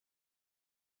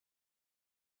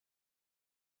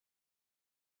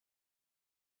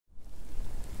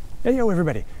Hey yo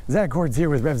everybody, Zack here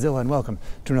with RevZilla and welcome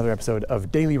to another episode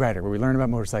of Daily Rider, where we learn about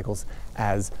motorcycles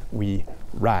as we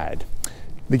ride.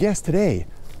 The guest today,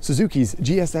 Suzuki's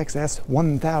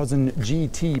GSX-S1000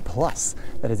 GT Plus.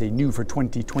 That is a new for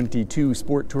 2022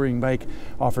 sport touring bike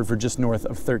offered for just north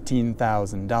of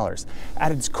 $13,000.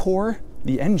 At its core,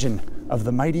 the engine of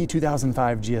the mighty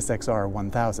 2005 GSX-R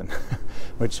 1000,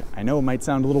 which I know might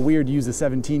sound a little weird to use a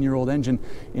 17-year-old engine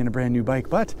in a brand new bike,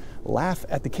 but laugh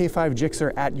at the K5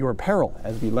 Gixxer at your peril,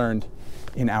 as we learned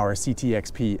in our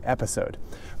CTXP episode.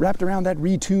 Wrapped around that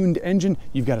retuned engine,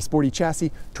 you've got a sporty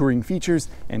chassis, touring features,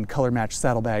 and color-matched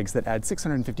saddlebags that add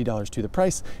 $650 to the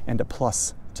price and a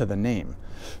plus to the name.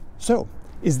 So,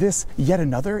 is this yet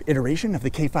another iteration of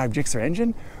the K5 Gixxer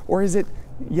engine, or is it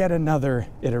yet another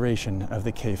iteration of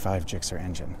the K5 Gixxer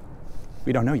engine?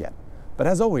 We don't know yet, but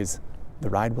as always,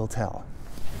 the ride will tell.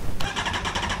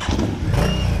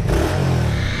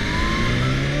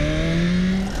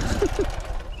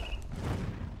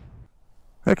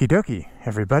 Okie dokie,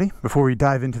 everybody. Before we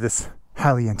dive into this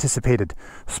highly anticipated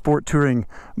sport touring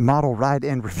model ride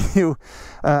and review,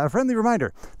 a friendly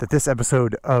reminder that this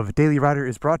episode of Daily Rider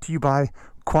is brought to you by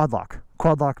Quadlock.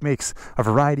 Quadlock makes a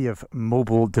variety of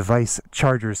mobile device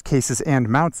chargers, cases, and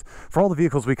mounts for all the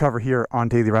vehicles we cover here on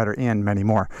Daily Rider and many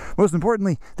more. Most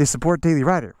importantly, they support Daily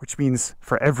Rider, which means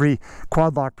for every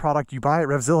Quadlock product you buy at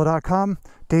RevZilla.com,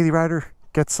 Daily Rider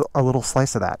gets a little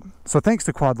slice of that. So thanks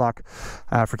to Quadlock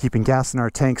for keeping gas in our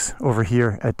tanks over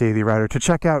here at Daily Rider. To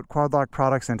check out Quadlock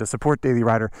products and to support Daily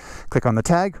Rider, click on the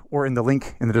tag or in the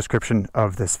link in the description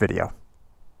of this video.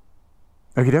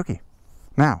 Okie dokie.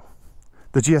 Now,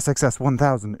 the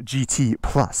GSX-S1000 GT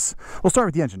Plus. We'll start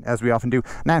with the engine, as we often do.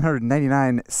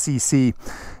 999cc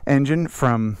engine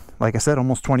from, like I said,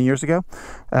 almost 20 years ago.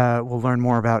 We'll learn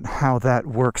more about how that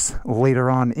works later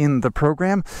on in the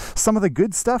program. Some of the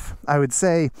good stuff, I would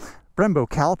say, Brembo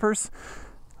calipers,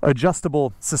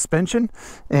 adjustable suspension,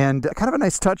 and kind of a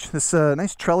nice touch, this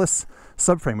nice trellis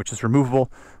subframe, which is removable,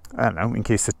 I don't know, in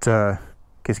case it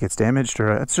gets damaged,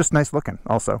 or it's just nice looking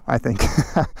also, I think.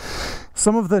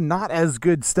 Some of the not as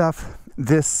good stuff,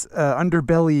 this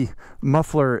underbelly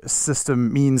muffler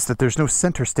system means that there's no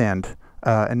center stand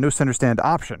and no center stand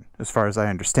option, as far as I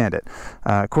understand it.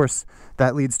 Of course,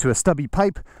 that leads to a stubby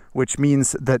pipe, which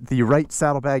means that the right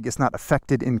saddlebag is not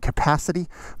affected in capacity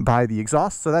by the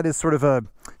exhaust. So that is sort of a,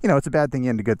 it's a bad thing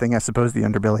and a good thing, I suppose, the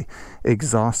underbelly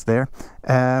exhaust there.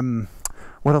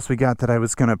 What else we got that I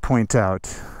was going to point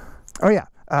out? Oh yeah,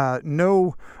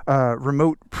 no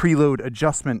remote preload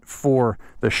adjustment for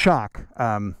the shock,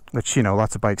 which,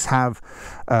 lots of bikes have,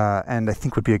 and I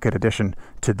think would be a good addition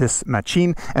to this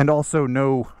machine, and also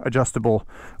no adjustable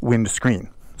windscreen.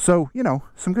 So,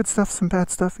 some good stuff, some bad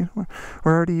stuff.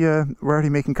 We're already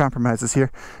making compromises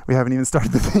here. We haven't even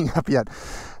started the thing up yet.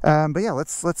 But yeah,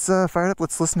 let's fire it up.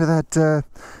 Let's listen to that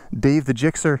Dave the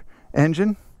Gixxer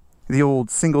engine. The old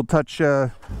single touch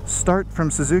start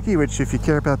from Suzuki, which if you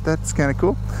care about that, it's kind of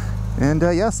cool. And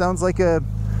yeah, sounds like an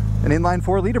inline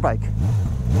 4-liter bike.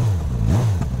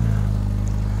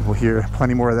 We'll hear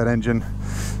plenty more of that engine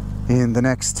in the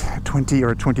next 20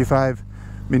 or 25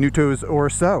 minutos or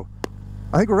so.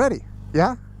 I think we're ready.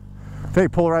 Yeah? Very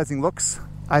polarizing looks,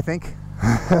 I think.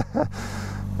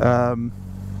 Yeah,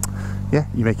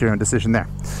 you make your own decision there.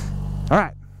 All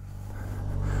right.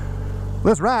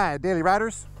 Let's ride, Daily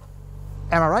Riders.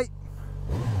 Am I right?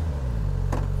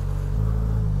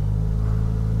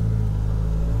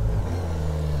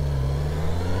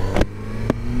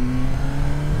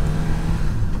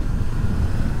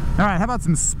 All right, how about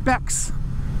some specs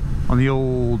on the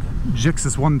old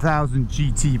Gixxess 1000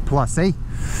 GT Plus, eh?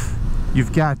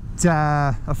 You've got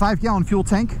a 5-gallon fuel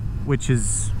tank, which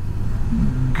is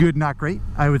good, not great,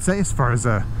 I would say, as far as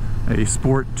a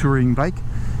sport touring bike.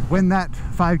 When that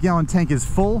 5-gallon tank is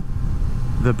full,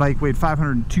 the bike weighed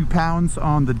 502 pounds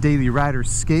on the Daily Rider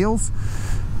scales,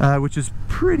 which is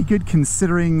pretty good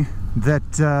considering that,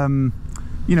 a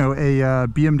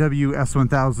BMW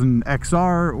S1000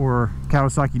 XR or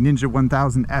Kawasaki Ninja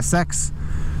 1000 SX,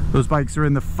 those bikes are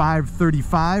in the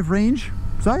 535 range,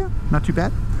 so yeah, not too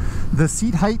bad. The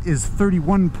seat height is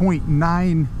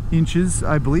 31.9 inches,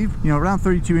 I believe. Around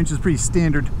 32 inches, pretty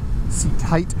standard seat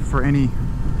height for any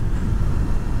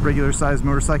regular size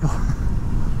motorcycle.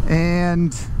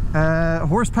 And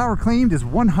horsepower claimed is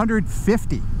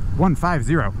 150,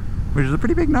 which is a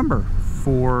pretty big number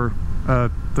for a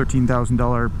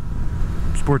 $13,000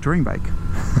 sport touring bike.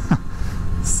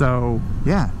 So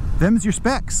yeah, them's your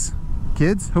specs,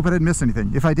 kids. Hope I didn't miss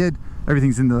anything. If I did,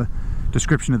 everything's in the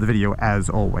description of the video as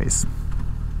always.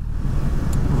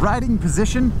 Riding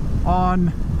position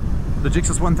on the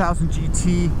Gixxess 1000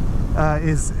 GT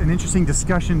is an interesting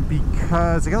discussion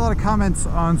because I got a lot of comments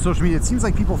on social media. It seems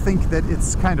like people think that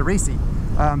it's kind of racy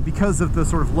because of the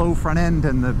sort of low front end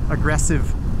and the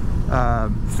aggressive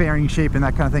fairing shape and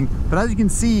that kind of thing. But as you can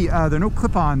see, there are no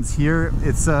clip-ons here.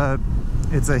 It's a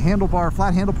handlebar,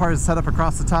 flat handlebar is set up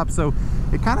across the top, so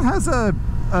it kind of has an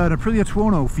Aprilia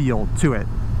Tuono feel to it.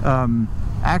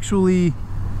 Actually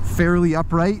fairly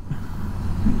upright.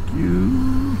 Thank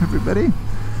you, everybody.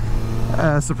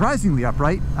 Surprisingly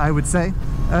upright, I would say.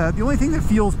 The only thing that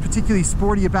feels particularly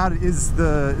sporty about it is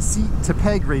the seat to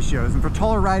peg ratios, and for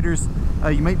taller riders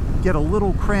you might get a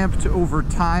little cramped over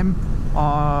time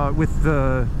with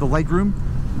the legroom,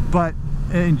 but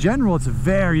in general it's a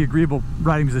very agreeable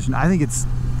riding position. I think it's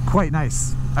quite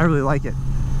nice. I really like it.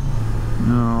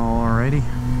 Alrighty,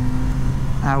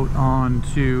 out on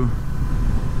to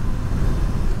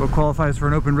what qualifies for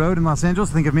an open road in Los Angeles.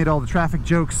 I think I've made all the traffic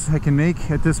jokes I can make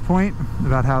at this point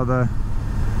about how the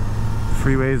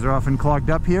freeways are often clogged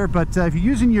up here, but if you're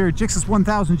using your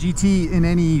GSX-S1000 GT in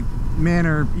any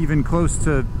manner even close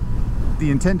to the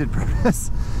intended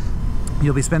purpose,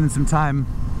 you'll be spending some time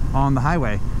on the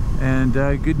highway. And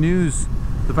good news,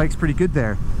 the bike's pretty good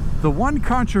there. The one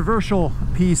controversial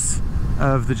piece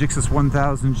of the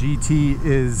GSX-S1000 GT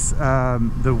is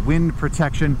the wind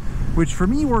protection, which for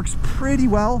me works pretty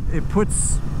well. It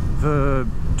puts the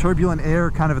turbulent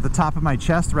air kind of at the top of my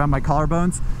chest around my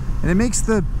collarbones, and it makes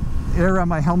the air around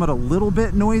my helmet a little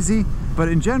bit noisy, but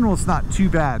in general it's not too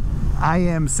bad. I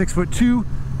am 6'2".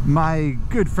 My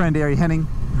good friend Ari Henning,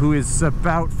 who is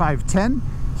about 5'10",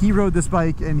 he rode this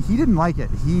bike and he didn't like it.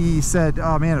 He said,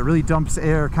 oh man, it really dumps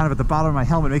air kind of at the bottom of my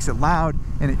helmet, makes it loud,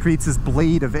 and it creates this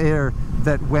blade of air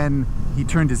that when he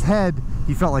turned his head,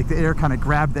 he felt like the air kind of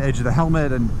grabbed the edge of the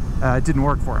helmet, and it didn't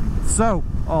work for him. So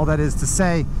all that is to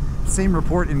say, same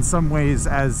report in some ways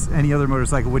as any other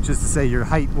motorcycle, which is to say your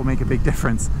height will make a big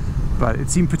difference, but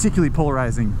it seemed particularly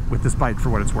polarizing with this bike for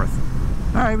what it's worth.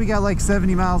 All right, we got like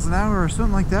 70 miles an hour or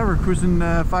something like that. We're cruising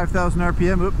 5,000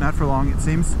 RPM. Oop, not for long, it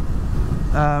seems.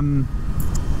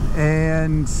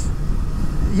 And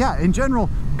yeah, in general,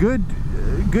 good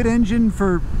engine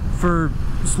for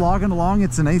slogging along.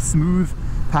 It's a nice smooth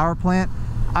power plant.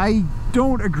 I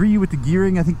don't agree with the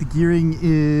gearing. I think the gearing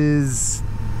is,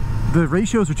 the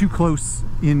ratios are too close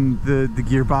in the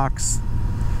gearbox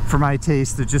for my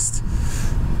taste. They're just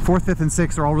 4th, 5th, and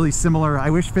 6th are all really similar. I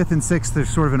wish 5th and 6th there's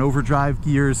sort of an overdrive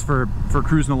gears for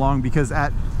cruising along, because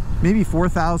at maybe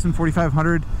 4,000,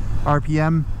 4,500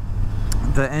 RPM,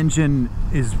 the engine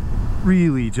is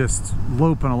really just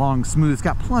loping along smooth. It's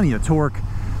got plenty of torque.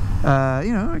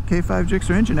 You know, a K5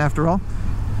 Gixxer engine after all.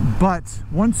 But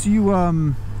once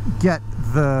you get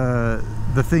the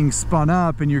thing spun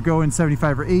up and you're going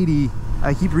 75 or 80,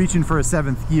 I keep reaching for a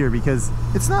 7th gear, because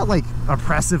it's not like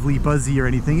oppressively buzzy or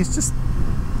anything. It's just,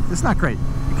 it's not great.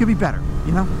 It could be better,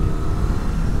 you know?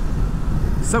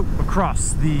 So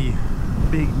across the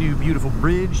big new beautiful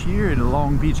bridge here in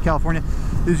Long Beach, California,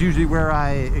 this is usually where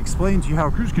I explain to you how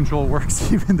cruise control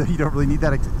works, even though you don't really need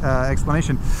that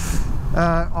explanation.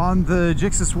 On the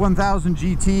GSX-S1000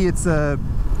 GT, it's a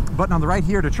button on the right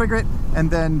here to trigger it,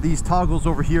 and then these toggles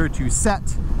over here to set,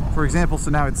 for example. So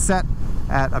now it's set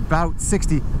at about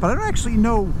 60, but I don't actually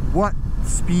know what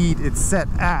speed it's set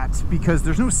at, because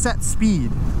there's no set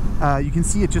speed. You can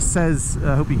see it just says,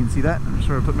 I hope you can see that. I'm just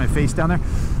sort of putting my face down there.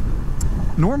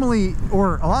 Normally,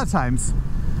 or a lot of times,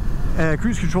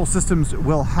 cruise control systems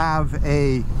will have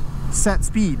a set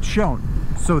speed shown,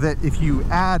 so that if you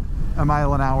add a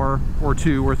mile an hour or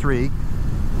 2 or 3,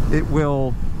 it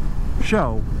will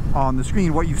show on the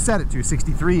screen what you've set it to,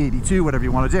 63, 82, whatever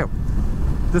you want to do.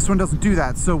 This one doesn't do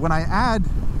that, so when I add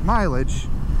mileage,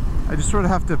 I just sort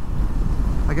of have to,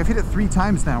 like, I've hit it 3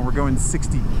 times now. We're going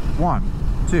 61,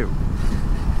 2,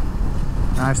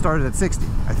 and I started at 60,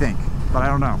 I think, but I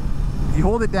don't know. If you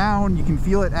hold it down, you can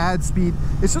feel it add speed.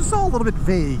 It's just all a little bit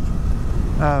vague.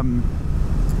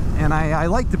 And I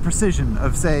like the precision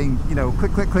of saying, you know,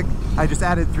 click, click, click, I just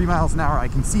added 3 miles an hour. I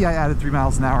can see I added 3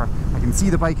 miles an hour. I can see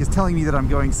the bike is telling me that I'm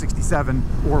going 67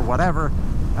 or whatever.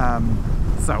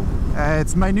 So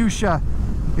it's minutia.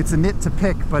 It's a nit to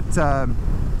pick, but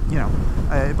you know,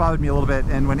 it bothered me a little bit.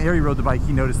 And when Ari rode the bike,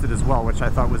 he noticed it as well, which I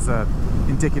thought was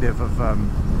indicative of,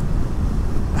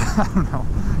 I don't know,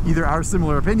 either our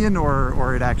similar opinion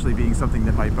or it actually being something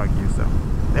that might bug you. So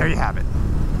there you have it.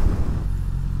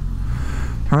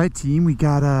 All right, team, we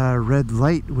got a red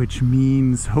light, which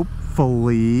means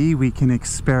hopefully we can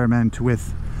experiment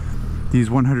with these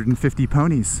 150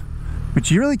 ponies,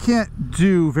 which you really can't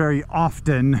do very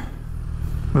often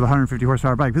with a 150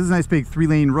 horsepower bike. This is a nice big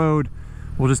 3-lane road.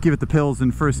 We'll just give it the pills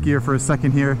in first gear for a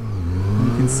second here, and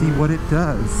you can see what it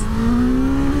does.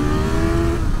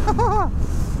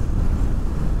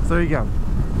 So there you go,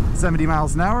 70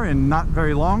 miles an hour and not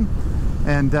very long.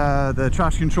 And the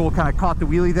traction control kind of caught the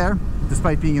wheelie there,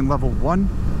 despite being in level 1.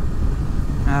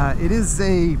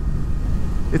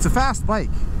 It's a fast bike.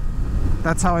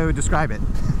 That's how I would describe it,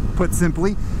 put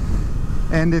simply.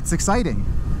 And it's exciting.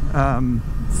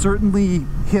 Certainly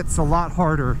hits a lot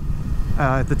harder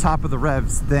at the top of the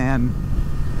revs than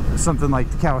something like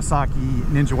the Kawasaki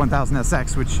Ninja 1000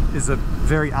 SX, which is a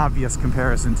very obvious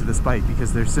comparison to this bike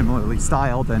because they're similarly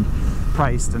styled and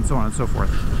priced and so on and so forth.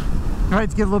 All right,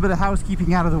 to get a little bit of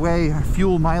housekeeping out of the way,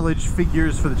 fuel mileage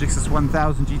figures for the Gixxess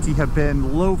 1000 GT have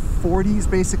been low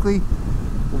 40s basically.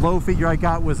 Low figure I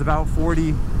got was about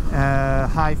 40,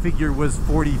 high figure was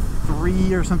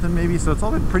 43 or something maybe, so it's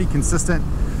all been pretty consistent,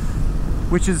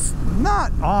 which is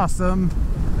not awesome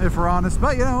if we're honest,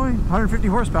 but you know, 150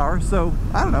 horsepower, so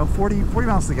I don't know, 40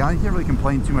 miles to the gallon. You can't really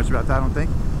complain too much about that, I don't think.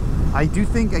 I do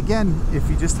think, again, if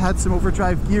you just had some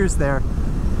overdrive gears there,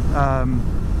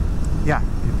 yeah,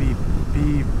 it'd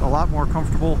be a lot more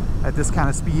comfortable at this kind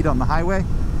of speed on the highway,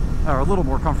 or a little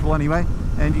more comfortable anyway,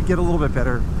 and you get a little bit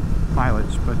better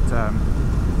mileage. But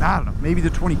I don't know, maybe the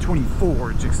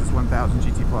 2024 Gixxess 1000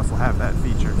 GT Plus will have that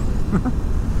feature.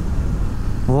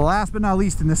 Well, last but not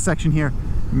least in this section here,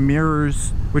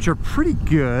 mirrors, which are pretty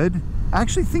good. I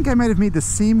actually think I might have made the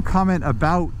same comment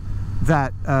about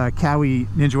that Kawi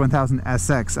Ninja 1000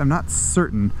 SX. I'm not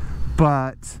certain,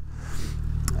 but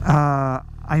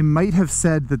I might have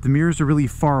said that the mirrors are really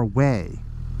far away,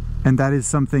 and that is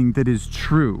something that is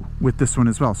true with this one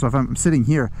as well. So if I'm sitting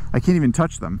here, I can't even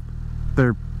touch them.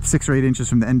 They're 6 or 8 inches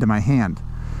from the end of my hand,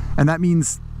 and that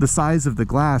means the size of the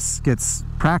glass gets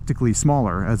practically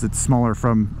smaller as it's smaller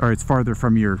from, or it's farther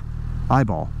from your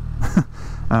eyeball.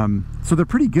 So they're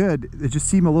pretty good. They just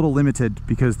seem a little limited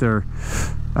because they're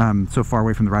so far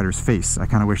away from the rider's face. I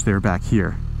kind of wish they were back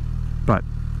here, but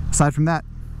aside from that,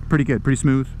 pretty good, pretty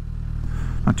smooth.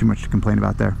 Not too much to complain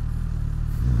about there.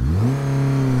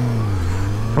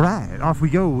 All right, off we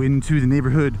go into the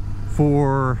neighborhood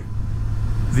for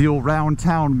the old round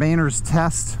town manners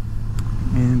test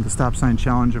and the stop sign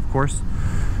challenge, of course.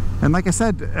 And like I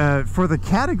said, for the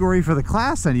category, for the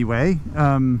class anyway,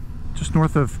 just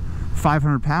north of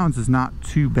 500 pounds is not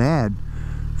too bad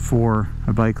for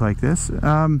a bike like this.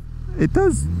 It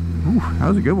does, ooh, that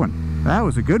was a good one. That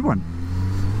was a good one.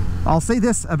 I'll say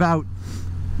this about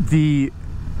the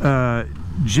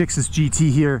Gixxess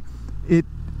GT here.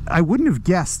 I wouldn't have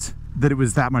guessed that it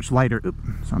was that much lighter,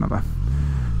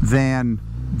 than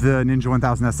the Ninja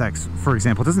 1000 SX, for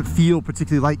example. It doesn't feel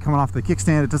particularly light coming off the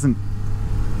kickstand. It doesn't,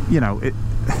 you know,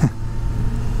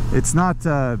 it's not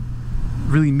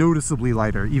really noticeably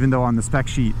lighter, even though on the spec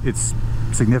sheet it's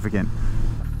significant.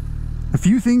 A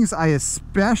few things I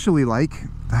especially like.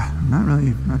 I'm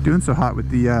not doing so hot with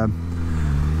the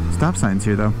stop signs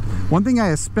here though. One thing I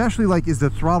especially like is the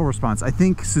throttle response. I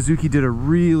think Suzuki did a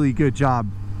really good job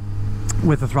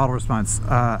with the throttle response, and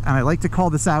I like to call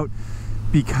this out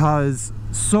because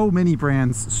so many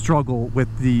brands struggle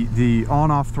with the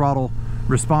on-off throttle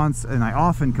response, and I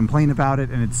often complain about it,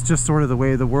 and it's just sort of the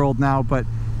way of the world now. But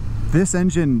this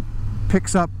engine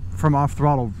picks up from off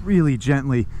throttle really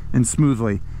gently and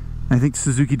smoothly. And I think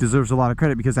Suzuki deserves a lot of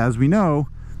credit because, as we know,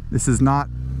 this is not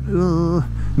a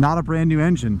brand new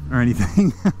engine or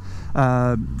anything.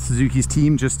 Suzuki's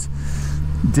team just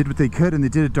did what they could, and they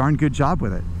did a darn good job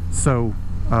with it. So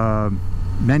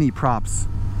many props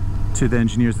to the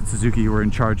engineers at Suzuki who were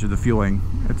in charge of the fueling.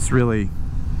 It's really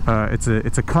it's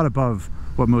a cut above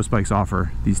what most bikes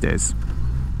offer these days.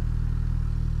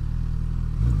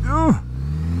 Ooh,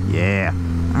 yeah.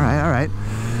 All right.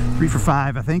 3 for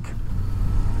 5, I think.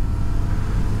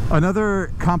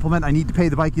 Another compliment I need to pay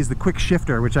the bike is the quick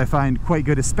shifter, which I find quite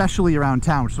good, especially around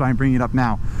town, which is why I'm bringing it up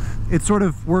now. It sort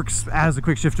of works as a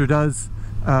quick shifter does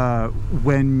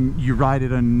when you ride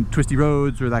it on twisty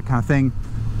roads or that kind of thing.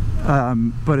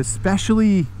 But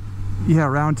especially, yeah,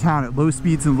 around town at low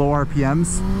speeds and low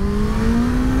RPMs,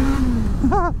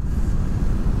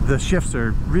 the shifts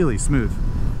are really smooth.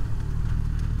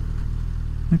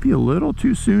 Might be a little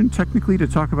too soon technically to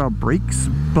talk about brakes,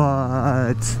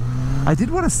 but I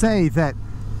did want to say that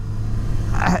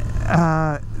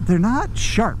they're not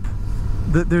sharp.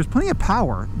 There's plenty of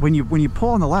power when you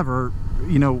pull on the lever,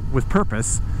 you know, with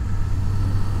purpose.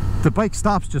 The bike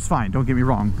stops just fine, don't get me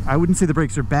wrong. I wouldn't say the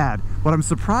brakes are bad. What I'm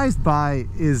surprised by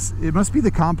is it must be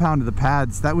the compound of the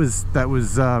pads. That was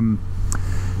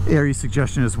Ari's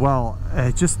suggestion as well.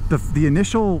 Just the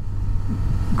initial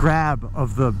grab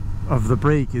of the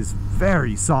brake is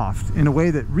very soft in a way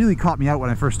that really caught me out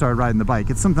when I first started riding the bike.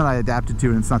 It's something I adapted to,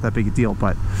 and it's not that big a deal,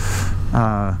 but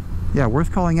yeah,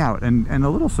 worth calling out, and a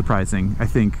little surprising, I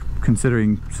think,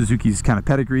 considering Suzuki's kind of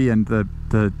pedigree and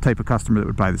the type of customer that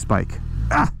would buy this bike.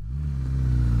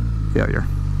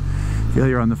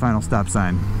 Failure on the final stop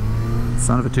sign,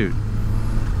 son of a toot.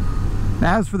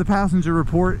 As for the passenger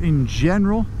report in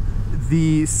general,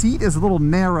 the seat is a little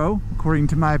narrow according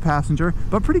to my passenger,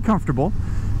 but pretty comfortable.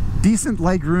 Decent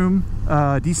leg room,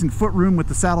 decent foot room with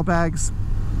the saddlebags.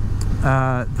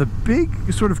 The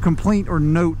big sort of complaint or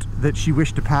note that she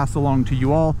wished to pass along to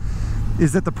you all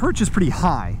is that the perch is pretty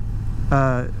high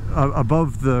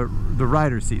above the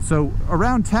rider's seat. So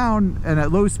around town and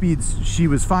at low speeds, she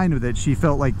was fine with it. She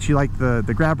felt like she liked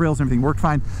the grab rails and everything worked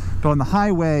fine. But on the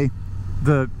highway,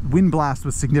 the wind blast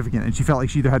was significant, and she felt like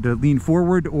she either had to lean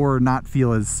forward or not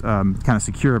feel as kind of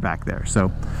secure back there.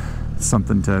 So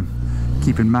something to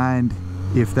keep in mind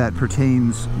if that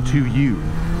pertains to you.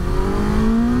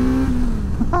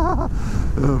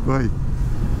 Oh boy.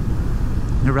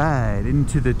 All right,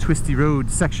 into the twisty road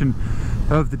section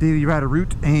of the Daily Rider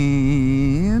route,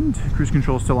 and cruise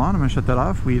control is still on. I'm gonna shut that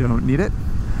off. We don't need it.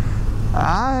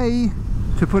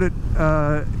 To put it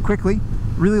quickly,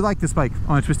 really like this bike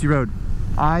on a twisty road.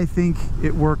 I think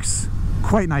it works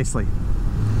quite nicely.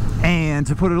 And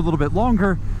to put it a little bit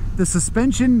longer, the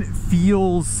suspension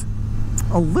feels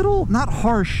a little, not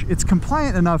harsh, it's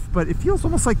compliant enough, but it feels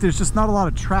almost like there's just not a lot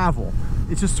of travel.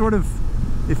 It's just sort of,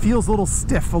 it feels a little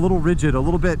stiff, a little rigid, a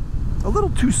little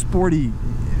too sporty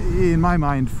in my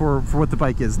mind for what the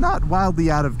bike is. Not wildly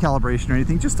out of calibration or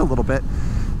anything, just a little bit.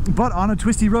 But on a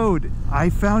twisty road, I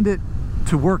found it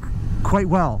to work quite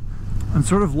well. On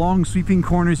sort of long sweeping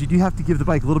corners, you do have to give the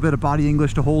bike a little bit of body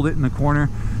English to hold it in the corner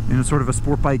in a sort of a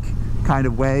sport bike kind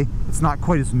of way. It's not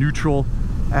quite as neutral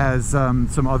as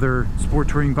some other sport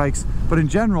touring bikes, but in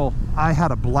general, I had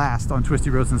a blast on twisty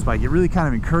roads on this bike. It really kind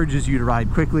of encourages you to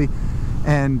ride quickly,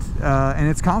 and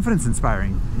it's confidence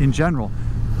inspiring in general.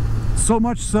 So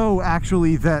much so,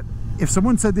 actually, that if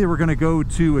someone said they were going to go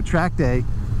to a track day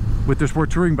with their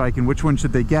sport touring bike and which one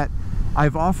should they get,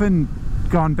 I've often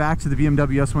gone back to the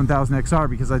BMW S1000 XR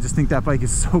because I just think that bike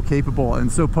is so capable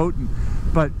and so potent.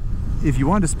 But if you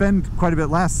want to spend quite a bit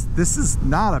less, this is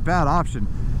not a bad option.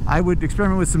 I would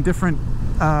experiment with some different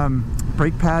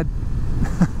brake pad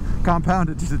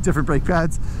compound, different brake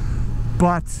pads,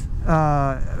 but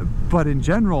in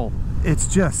general, it's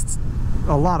just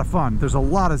a lot of fun. There's a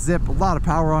lot of zip, a lot of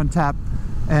power on tap,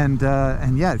 and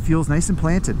yeah, it feels nice and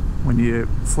planted when you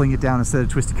sling it down instead of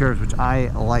twisty curves, which I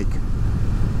like.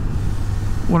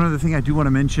 One other thing I do want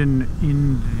to mention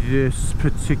in this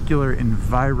particular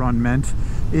environment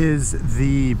is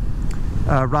the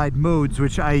ride modes,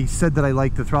 which I said that I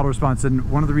like the throttle response, and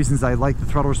one of the reasons I like the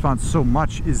throttle response so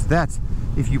much is that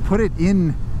if you put it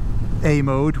in A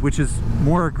mode, which is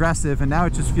more aggressive, and now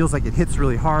it just feels like it hits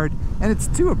really hard, and it's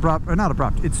too abrupt, or not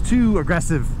abrupt, it's too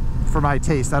aggressive for my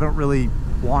taste. I don't really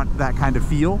want that kind of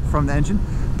feel from the engine,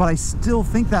 but I still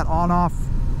think that on-off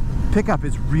pickup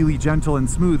is really gentle and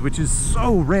smooth, which is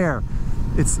so rare.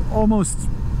 It's almost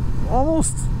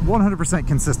 100%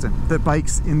 consistent that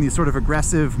bikes in the sort of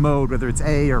aggressive mode, whether it's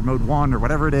A or mode 1 or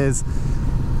whatever it is,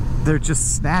 they're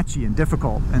just snatchy and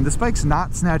difficult. And this bike's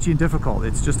not snatchy and difficult,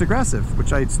 it's just aggressive,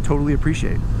 which I totally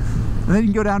appreciate. And then you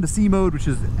can go down to C mode, which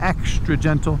is extra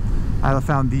gentle. I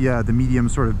found the medium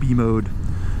sort of B mode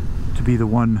to be the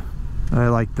one that I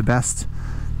like the best.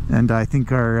 And I think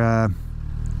our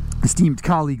esteemed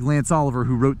colleague Lance Oliver,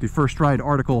 who wrote the First Ride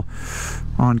article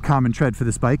on Common Tread for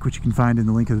this bike, which you can find in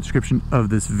the link in the description of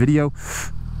this video,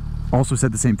 also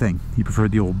said the same thing. He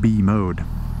preferred the old B mode.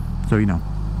 So, you know,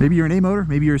 maybe you're an A motor,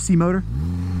 maybe you're a C motor,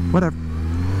 whatever.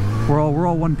 We're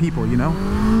all one people, you know?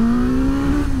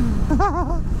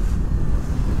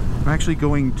 I'm actually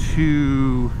going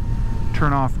to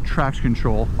turn off traction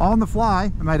control on the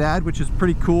fly, I might add, which is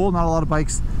pretty cool. Not a lot of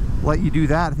bikes let you do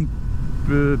that. I think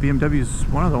BMW is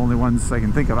one of the only ones I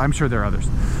can think of. I'm sure there are others,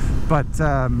 but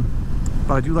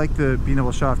I do like being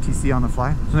able to show off TC on the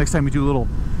fly. So next time we do a little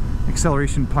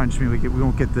acceleration punch, maybe we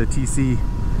won't get the TC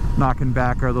knocking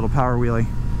back our little power wheelie,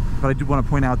 but I do want to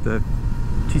point out the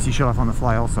TC show off on the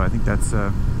fly also. I think that's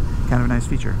kind of a nice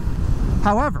feature.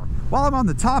 However, while I'm on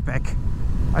the topic,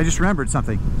 I just remembered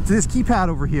something. So this keypad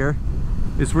over here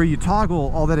is where you toggle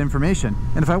all that information.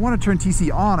 And if I want to turn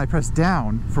TC on, I press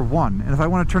down for 1. And if I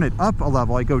want to turn it up a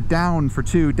level, I go down for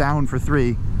 2, down for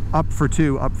 3, up for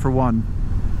 2, up for 1,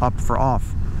 up for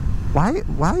off. Why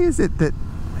is it that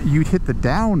you'd hit the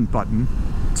down button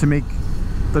to make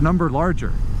the number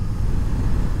larger?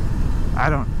 I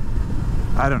don't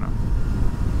know.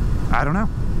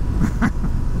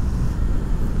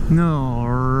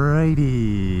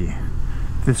 Alrighty.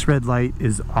 This red light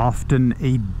is often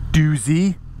a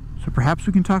doozy. So perhaps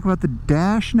we can talk about the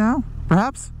dash now?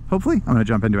 Perhaps? Hopefully? I'm going to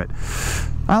jump into it.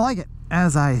 I like it.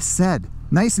 As I said,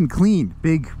 nice and clean.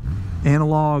 Big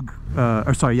analog,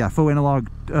 faux analog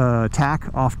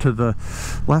tack off to the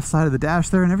left side of the dash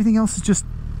there, and everything else is just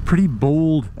pretty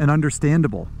bold and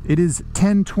understandable. It is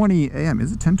 10:20 a.m.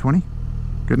 Is it 10:20?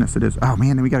 Goodness, it is. Oh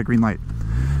man, and we got a green light.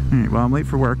 All right, well, I'm late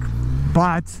for work,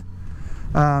 but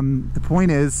the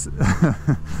point is,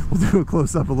 we'll do a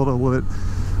close-up a little bit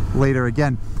later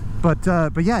again. But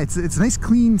yeah, it's a nice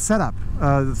clean setup.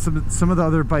 Some of the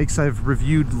other bikes I've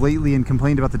reviewed lately and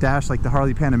complained about the dash, like the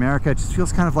Harley Pan America, it just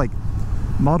feels kind of like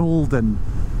muddled, and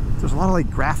there's a lot of like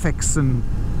graphics and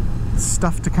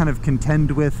stuff to kind of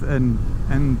contend with, and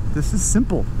this is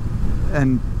simple,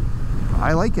 and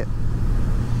I like it.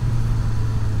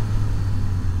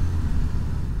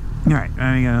 All right,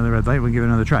 I got another red light. We'll give it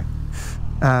another try.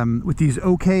 With these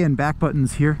OK and back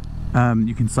buttons here,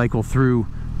 you can cycle through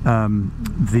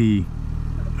the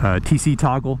TC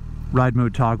toggle, ride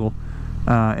mode toggle,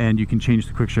 and you can change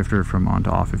the quick shifter from on to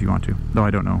off if you want to, though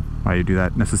I don't know why you do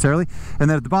that necessarily. And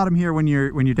then at the bottom here, when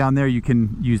you're down there, you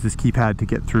can use this keypad to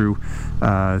get through,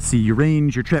 see your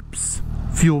range, your trips,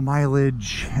 fuel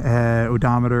mileage,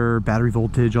 odometer, battery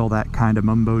voltage, all that kind of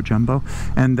mumbo jumbo.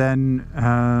 And then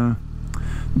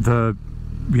the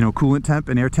coolant temp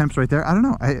and air temps right there. I don't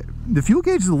know, the fuel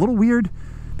gauge is a little weird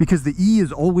because the E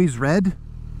is always red.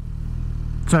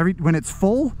 So when it's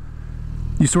full,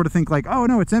 you sort of think like, oh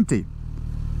no, it's empty,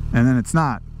 and then it's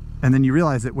not, and then you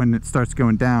realize it when it starts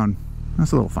going down.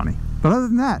 That's a little funny, but other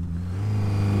than that,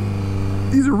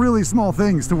 these are really small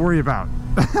things to worry about.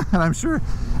 And I'm sure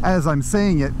as I'm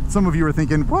saying it, some of you are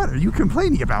thinking, what are you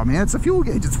complaining about, man? It's a fuel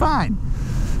gauge, it's fine.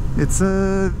 It's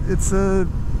a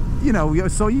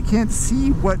so you can't see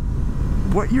what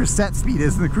your set speed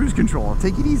is in the cruise control.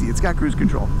 Take it easy, it's got cruise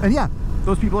control. And yeah,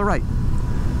 those people are right.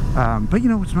 But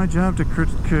it's my job to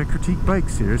critique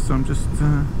bikes here, so I'm just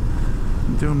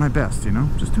doing my best,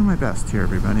 just doing my best here,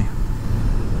 everybody.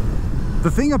 The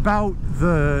thing about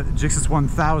the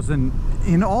Gixxess-S1000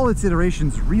 in all its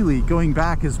iterations, really going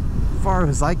back as far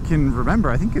as I can remember,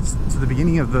 I think it's to the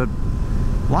beginning of the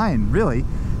line, really,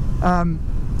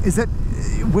 is that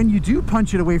when you do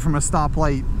punch it away from a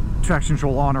stoplight, traction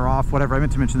control on or off, whatever, I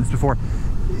meant to mention this before,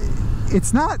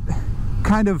 it's not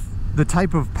kind of the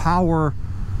type of power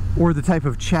or the type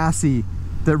of chassis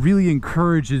that really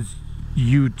encourages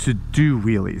you to do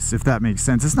wheelies, if that makes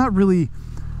sense. It's not really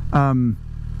a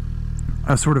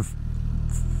sort of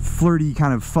flirty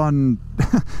kind of fun.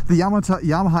 The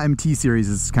Yamaha MT series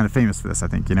is kind of famous for this, I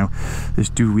think. They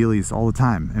just do wheelies all the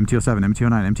time. MT-07,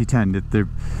 MT-09, MT-10.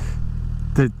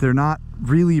 They're not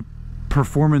really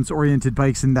performance-oriented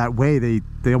bikes in that way.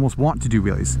 They almost want to do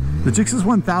wheelies. The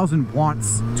Gixxess-S1000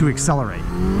 wants to accelerate,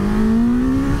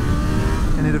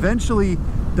 and it eventually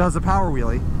does a power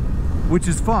wheelie, which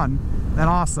is fun and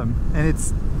awesome, and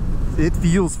it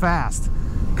feels fast,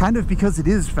 kind of because it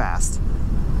is fast.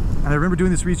 And I remember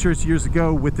doing this research years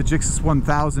ago with the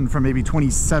Gixxess-S1000 from maybe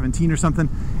 2017 or something,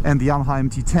 and the Yamaha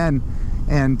MT-10,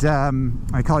 and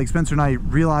my colleague Spencer and I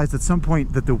realized at some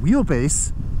point that the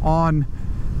wheelbase on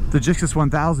the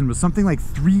Gixxess-S1000 was something like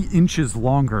 3 inches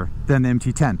longer than the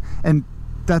MT-10, and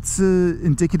that's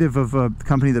indicative of a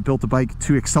company that built a bike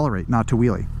to accelerate, not to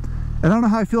wheelie. And I don't know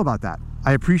how I feel about that.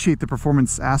 I appreciate the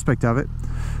performance aspect of it,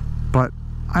 but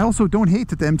I also don't hate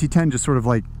that the MT-10 just sort of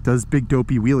like does big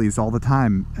dopey wheelies all the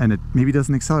time, and it maybe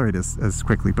doesn't accelerate as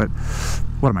quickly. But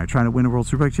what am I, trying to win a World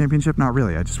Superbike Championship? Not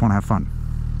really. I just want to have fun.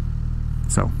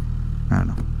 So, I don't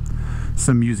know.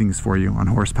 Some musings for you on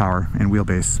horsepower and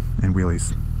wheelbase and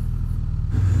wheelies.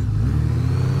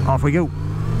 Off we go.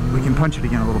 We can punch it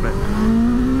again a little bit.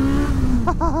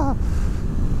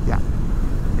 Yeah,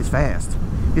 it's fast.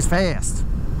 It's fast.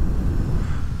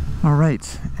 All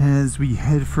right, as we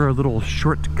head for a little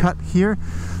shortcut here,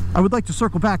 I would like to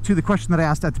circle back to the question that I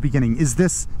asked at the beginning. Is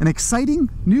this an exciting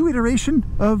new iteration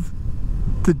of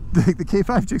the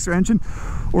K5 Gixxer engine,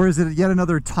 or is it yet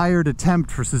another tired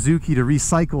attempt for Suzuki to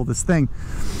recycle this thing?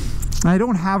 And I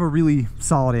don't have a really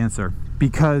solid answer,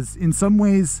 because in some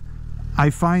ways I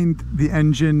find the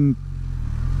engine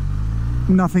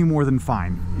nothing more than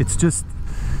fine. It's just,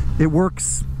 it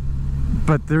works,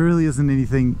 but there really isn't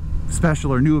anything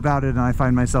special or new about it, and I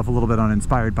find myself a little bit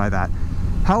uninspired by that.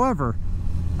 However,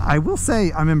 I will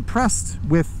say I'm impressed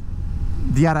with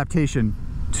the adaptation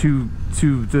to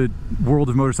the world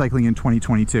of motorcycling in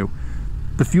 2022.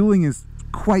 The fueling is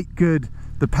quite good,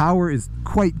 the power is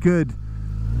quite good.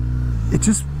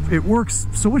 It works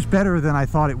so much better than I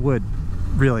thought it would,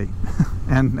 really.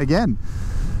 And again,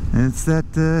 it's that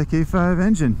K5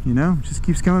 engine, just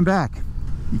keeps coming back.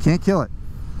 You can't kill it.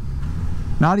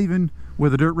 Not even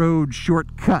with a dirt road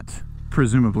shortcut,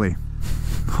 presumably.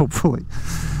 Hopefully.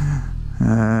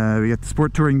 We got the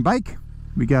sport touring bike.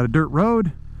 We got a dirt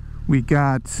road. We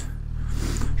got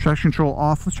traction control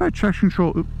off. Let's try traction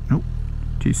control. Oop, nope.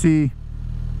 TC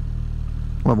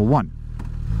level 1.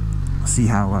 See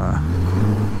how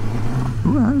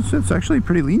ooh, it's actually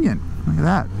pretty lenient. Look at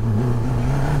that.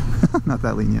 Not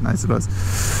that lenient, I suppose.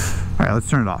 All right, let's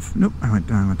turn it off. Nope, I went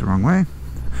the wrong way.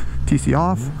 TC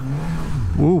off.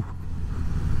 Whoa.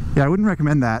 Yeah, I wouldn't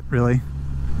recommend that really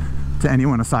to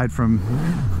anyone aside from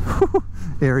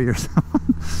Ari or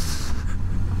someone.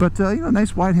 But you know,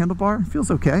 nice wide handlebar.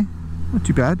 Feels okay. Not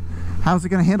too bad. How's it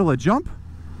going to handle a jump?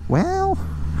 Well,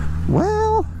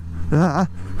 I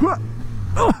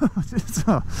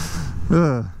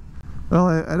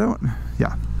don't,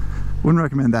 yeah, wouldn't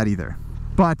recommend that either.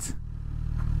 But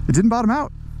it didn't bottom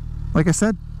out. Like I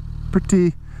said,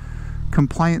 pretty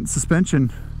compliant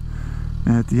suspension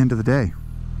at the end of the day.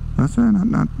 That's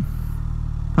not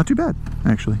too bad,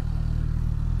 actually.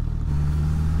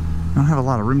 I don't have a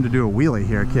lot of room to do a wheelie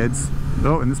here, kids.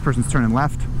 Oh, and this person's turning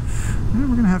left. And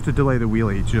we're gonna have to delay the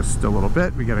wheelie just a little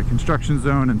bit. We got a construction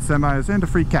zone and semis and a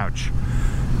free couch.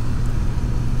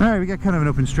 All right, we got kind of an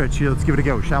open stretch here. Let's give it a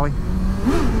go, shall we?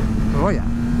 Oh yeah.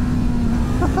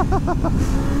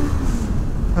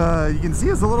 You can see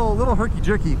it's a little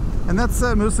herky-jerky, and that's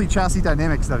mostly chassis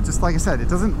dynamics stuff. Just like I said, it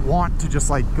doesn't want to just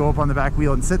like go up on the back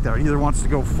wheel and sit there. It either wants to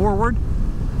go forward,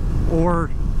 or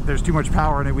there's too much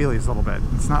power and it wheelies a little bit.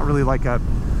 It's not really like a,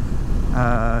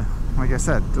 like I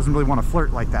said, it doesn't really want to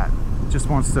flirt like that. It just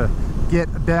wants to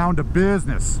get down to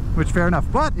business, which fair enough.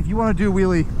 But if you want to do a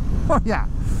wheelie, oh yeah,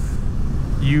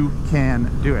 you can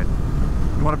do it.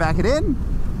 You want to back it in?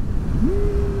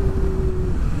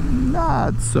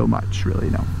 Not so much, really,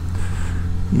 no.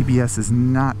 ABS is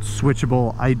not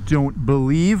switchable, I don't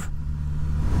believe.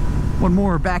 One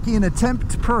more back in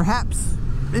attempt, perhaps.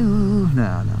 Ooh,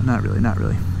 no, not really.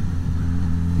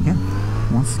 Again,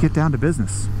 wants to get down to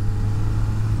business.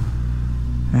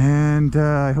 And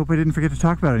I hope I didn't forget to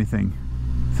talk about anything.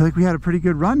 I feel like we had a pretty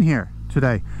good run here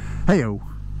today. Hey-o.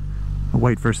 A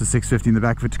white versus 650 in the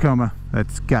back of a Tacoma.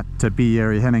 That's got to be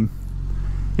Ari Henning.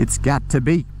 It's got to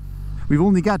be. We've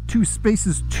only got 2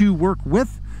 spaces to work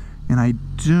with, and I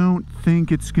don't think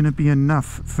it's going to be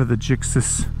enough for the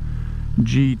Gixxess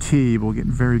GT. We'll get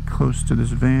very close to this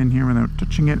van here without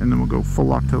touching it, and then we'll go full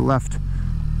lock to the left.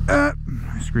 I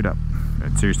screwed up.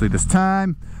 But seriously this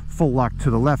time. Full lock to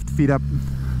the left, feet up,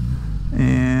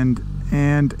 and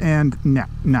no,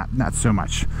 not so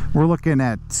much. We're looking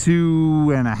at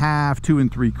 2.5, 2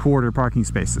 3/4 parking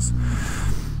spaces.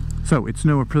 So it's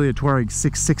no Aprilia Touareg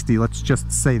 660, let's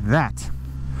just say that.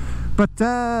 But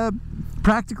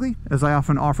practically, as I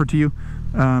often offer to you,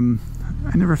 I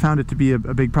never found it to be a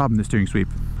big problem, the steering sweep.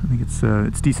 I think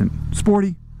it's decent.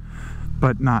 Sporty,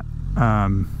 but not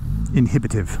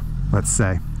inhibitive, let's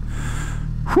say.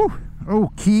 Whew.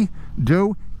 Okie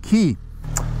dokie.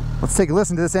 Let's take a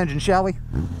listen to this engine, shall we?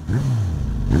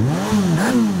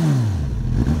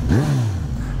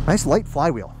 Nice light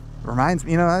flywheel. Reminds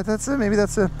me, you know, that's maybe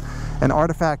that's an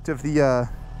artifact of the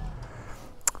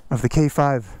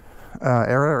K5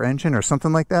 era or engine or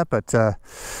something like that. But I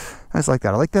just like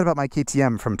that. I like that about my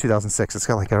KTM from 2006. It's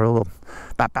got like a little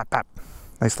bap bap bap.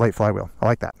 Nice light flywheel. I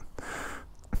like that.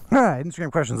 All right,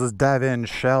 Instagram questions. Let's dive in,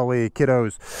 shall we,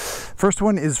 kiddos? First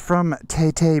one is from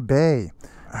Tay Bay,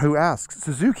 who asks,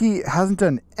 Suzuki hasn't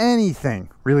done anything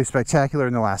really spectacular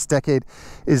in the last decade.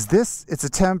 Is this its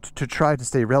attempt to try to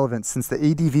stay relevant since the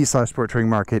ADV/sport touring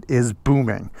market is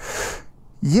booming?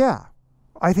 Yeah,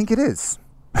 I think it is.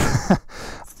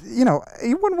 You know,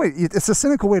 one way, it's a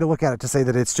cynical way to look at it to say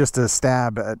that it's just a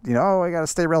stab at, you know, oh, I got to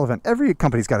stay relevant. Every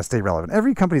company's got to stay relevant.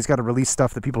 Every company's got to release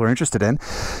stuff that people are interested in.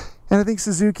 And I think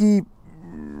Suzuki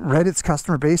read its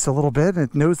customer base a little bit, and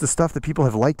it knows the stuff that people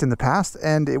have liked in the past,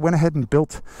 and it went ahead and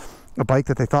built a bike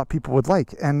that they thought people would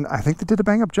like. And I think they did a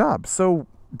bang-up job. So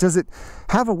does it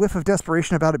have a whiff of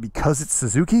desperation about it because it's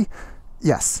Suzuki?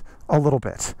 Yes, a little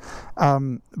bit.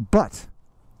 But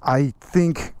I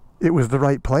think it was the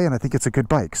right play, and I think it's a good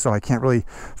bike, so I can't really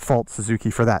fault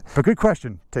Suzuki for that. But good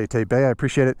question, Tay Bay. I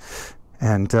appreciate it,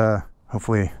 and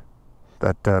hopefully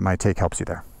that my take helps you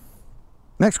there.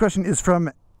 Next question is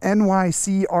from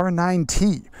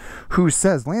NYCR9T, who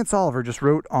says, Lance Oliver just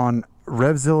wrote on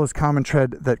RevZilla's common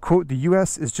thread that, quote, the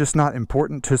US is just not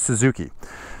important to Suzuki.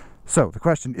 So the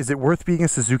question, is it worth being a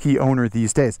Suzuki owner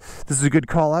these days? This is a good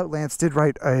call out. Lance did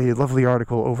write a lovely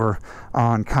article over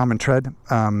on common thread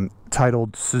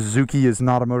titled Suzuki is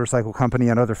not a motorcycle company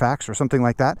and other facts, or something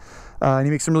like that. And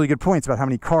he makes some really good points about how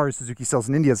many cars Suzuki sells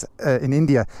in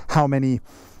India, how many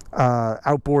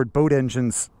outboard boat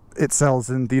engines it sells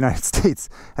in the United States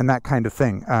and that kind of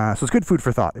thing. So it's good food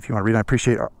for thought if you want to read. I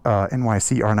appreciate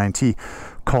NYC R9T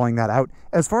calling that out.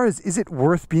 As far as is it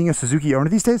worth being a Suzuki owner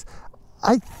these days?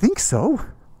 I think so.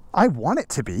 I want it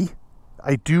to be.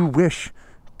 I do wish,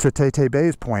 to Tay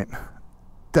Bay's point,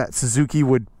 that Suzuki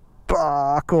would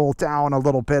buckle down a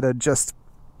little bit and just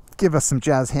give us some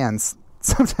jazz hands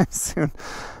sometime soon.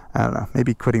 I don't know,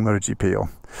 maybe quitting MotoGP will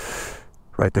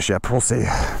right the ship. We'll see.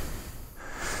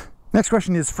 Next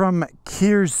question is from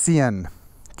Kirsian.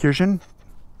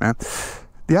 Yeah.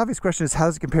 The obvious question is, how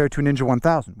does it compare to a Ninja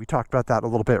 1000? We talked about that a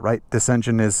little bit, right? This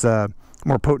engine is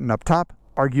more potent up top,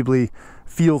 arguably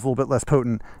feels a little bit less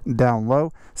potent down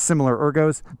low, similar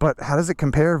ergos, but how does it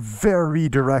compare? Very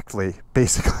directly,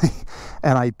 basically.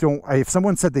 And if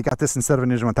someone said they got this instead of a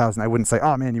Ninja 1000, I wouldn't say,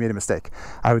 oh man, you made a mistake.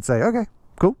 I would say, okay,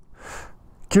 cool.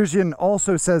 Kirsian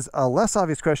also says a less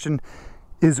obvious question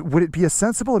is, would it be a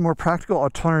sensible and more practical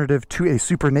alternative to a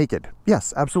Super Naked?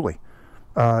 Yes, absolutely.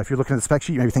 If you're looking at the spec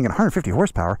sheet, you may be thinking 150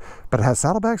 horsepower, but it has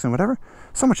saddlebags and whatever.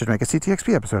 Someone should make a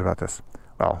CTXP episode about this.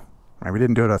 Well, we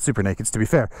didn't do it on Super Nakeds, to be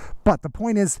fair. But the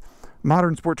point is,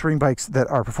 modern sport touring bikes that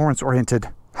are performance-oriented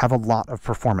have a lot of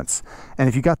performance. And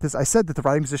if you got this, I said that the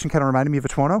riding position kind of reminded me of a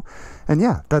Tuono. And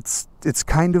yeah,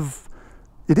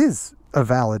 it is a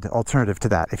valid alternative to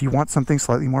that. If you want something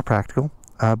slightly more practical,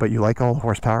 but you like all the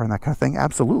horsepower and that kind of thing,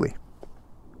 absolutely.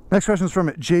 Next question is from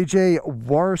JJ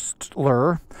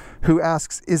Warstler, who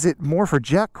asks, is it more for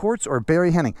Jack Courts or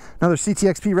Barry Henning? Another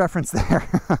CTXP reference there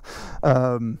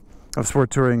of sport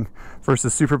touring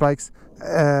versus superbikes,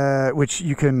 which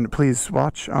you can please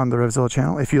watch on the RevZilla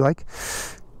channel if you like.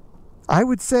 I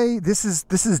would say this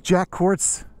is Jack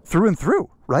Courts through and through,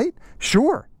 right?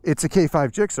 Sure, it's a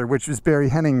K5 Gixxer, which is Barry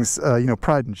Henning's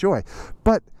pride and joy,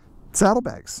 but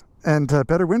saddlebags and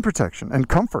better wind protection and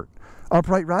comfort,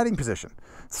 upright riding position,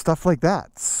 stuff like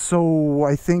that. So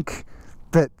I think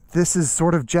that this is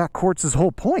sort of Jack Courts'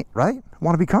 whole point, right? I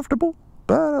want to be comfortable,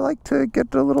 but I like to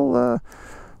get a little, I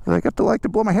like to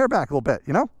blow my hair back a little bit,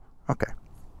 you know? Okay.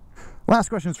 Last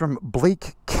question is from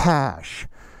Blake Cash,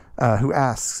 who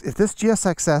asks, if this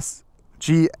GSX-S,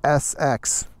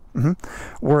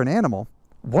 were an animal,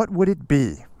 what would it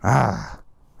be? I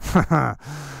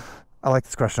like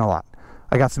this question a lot.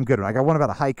 I got some good ones. I got one about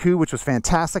a haiku, which was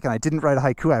fantastic, and I didn't write a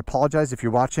haiku. I apologize if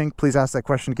you're watching. Please ask that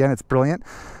question again. It's brilliant.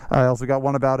 I also got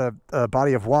one about a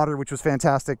body of water, which was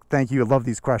fantastic. Thank you. I love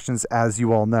these questions, as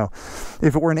you all know.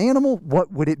 If it were an animal, what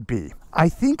would it be? I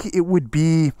think it would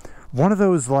be one of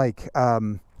those, like,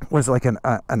 was it like an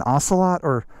ocelot?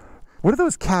 Or what are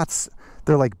those cats?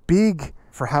 They're like big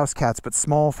for house cats, but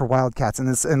small for wild cats.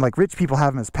 And like rich people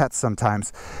have them as pets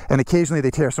sometimes. And occasionally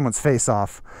they tear someone's face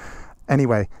off.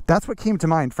 Anyway, that's what came to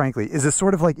mind, frankly, is this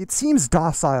sort of like, it seems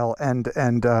docile and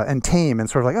tame and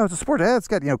sort of like, oh, it's a sport. It's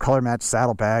got, color matched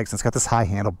saddlebags and it's got this high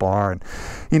handlebar and,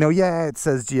 yeah, it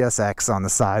says GSX on the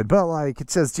side, but like it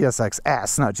says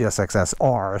GSX-S, not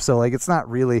GSX-SR. So like, it's not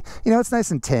really, it's nice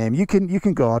and tame. You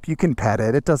can go up, you can pet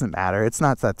it. It doesn't matter. It's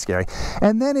not that scary.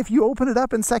 And then if you open it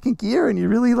up in second gear and you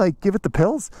really like give it the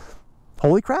pills,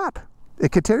 holy crap,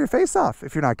 it could tear your face off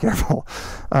if you're not careful.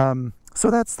 So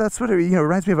that's what it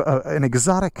reminds me of, an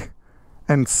exotic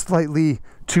and slightly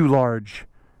too large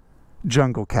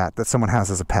jungle cat that someone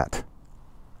has as a pet.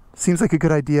 Seems like a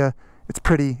good idea. It's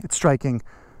pretty, it's striking,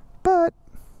 but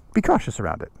be cautious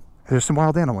around it. There's some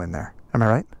wild animal in there. Am I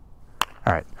right?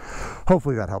 All right.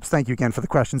 Hopefully that helps. Thank you again for the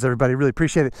questions, everybody. Really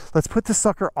appreciate it. Let's put this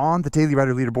sucker on the Daily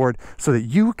Rider leaderboard so that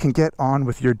you can get on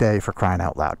with your day, for crying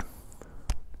out loud.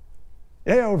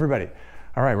 Hey, everybody.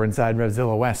 All right, we're inside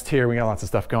RevZilla West here. We got lots of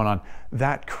stuff going on.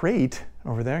 That crate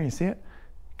over there, you see it,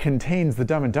 contains the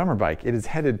Dumb and Dumber bike. It is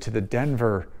headed to the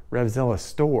Denver RevZilla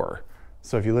store.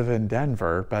 So if you live in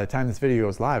Denver, by the time this video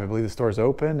goes live, I believe the store is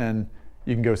open and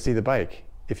you can go see the bike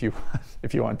if you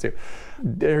want to.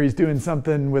 There he's doing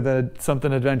something with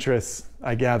something adventurous,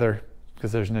 I gather,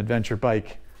 because there's an adventure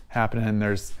bike happening and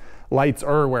there's lights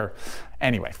everywhere.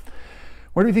 Anyway.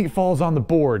 Where do we think it falls on the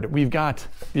board? We've got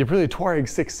the Aprilia Touareg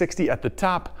 660 at the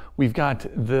top. We've got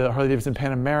the Harley-Davidson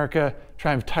Pan America,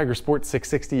 Triumph Tiger Sport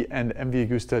 660, and MV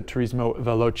Agusta Turismo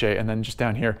Veloce. And then just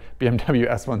down here,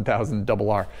 BMW S1000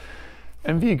 RR.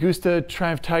 MV Agusta,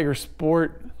 Triumph Tiger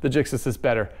Sport, the Gixxess is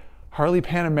better. Harley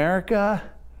Pan America,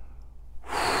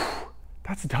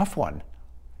 that's a tough one.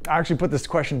 I actually put this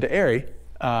question to Ari,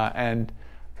 and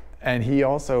he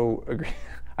also agreed.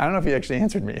 I don't know if he actually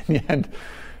answered me in the end.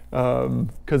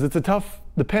 Because it's a tough,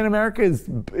 the Pan America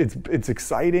it's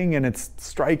exciting and it's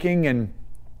striking and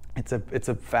it's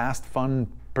a fast,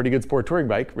 fun, pretty good sport touring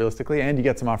bike, realistically, and you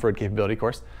get some off-road capability, of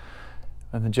course.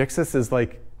 And the Gixxess is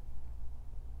like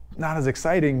not as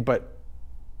exciting, but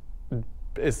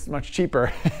is much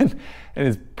cheaper and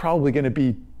is probably going to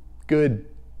be good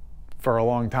for a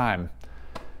long time.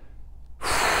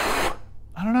 I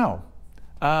don't know.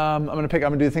 I'm gonna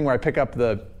do the thing where I pick up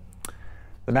the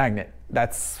magnet.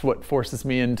 That's what forces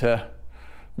me into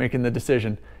making the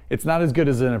decision. It's not as good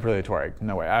as an Aprilia Touareg.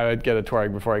 No way. I would get a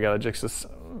Touareg before I got a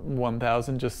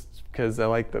Gixxess-S1000 just because I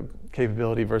like the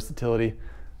capability, versatility,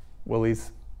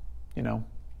 Willys, you know,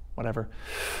 whatever.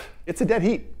 It's a dead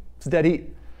heat. It's a dead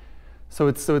heat. So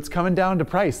it's coming down to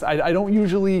price. I don't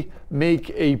usually make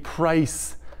a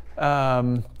price,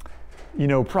 you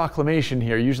know, proclamation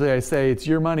here. Usually I say it's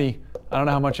your money. I don't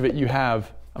know how much of it you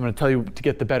have. I'm going to tell you to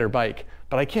get the better bike,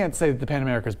 but I can't say that the Pan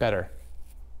America is better.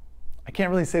 I can't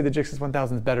really say the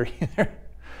Gixxess-S1000 is better either,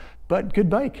 but good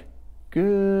bike.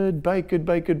 Good bike, good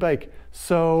bike, good bike.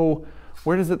 So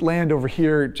where does it land over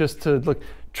here? Just to look,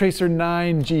 Tracer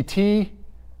 9 GT.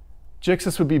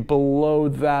 Gixxess would be below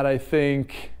that, I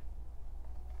think,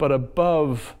 but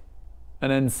above an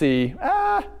NC.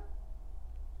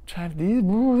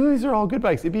 These are all good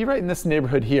bikes. It'd be right in this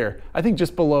neighborhood here. I think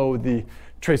just below the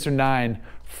Tracer 9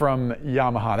 from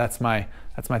Yamaha. That's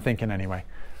my thinking anyway.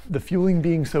 The fueling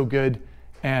being so good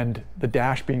and the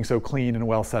dash being so clean and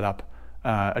well set up,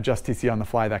 adjust TC on the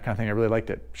fly, that kind of thing, I really liked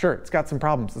it. Sure, it's got some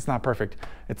problems. It's not perfect.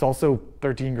 It's also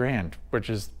 13 grand, which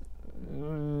is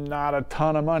not a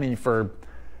ton of money for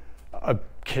a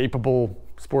capable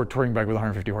sport touring bike with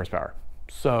 150 horsepower.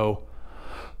 So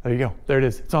there you go. There it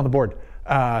is. It's on the board.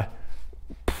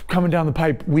 Coming down the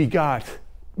pipe, we got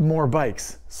more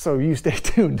bikes. So you stay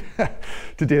tuned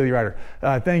to Daily Rider.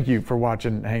 Thank you for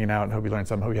watching, hanging out, and hope you learned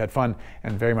something. Hope you had fun,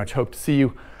 and very much hope to see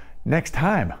you next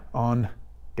time on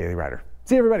Daily Rider.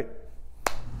 See you, everybody.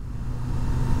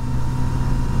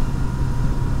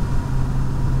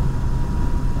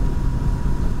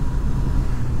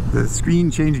 The screen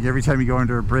changing every time you go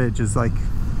under a bridge is like,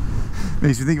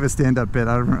 makes you think of a stand-up bit.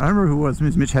 I don't remember who it was,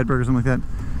 maybe Mitch Hedberg or something like that.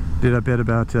 Did a bit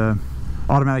about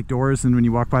automatic doors, and when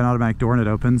you walk by an automatic door and it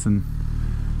opens, and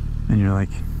you're like,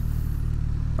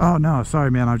 oh no,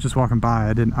 sorry man, I was just walking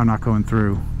by. I'm not going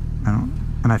through.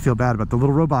 And I feel bad about the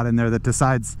little robot in there that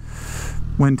decides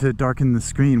when to darken the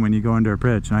screen when you go under a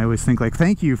bridge. And I always think like,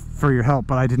 thank you for your help,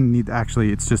 but I didn't need,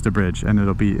 actually, it's just a bridge, and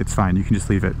it's fine. You can just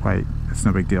leave it white. It's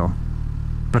no big deal.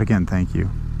 But again, thank you.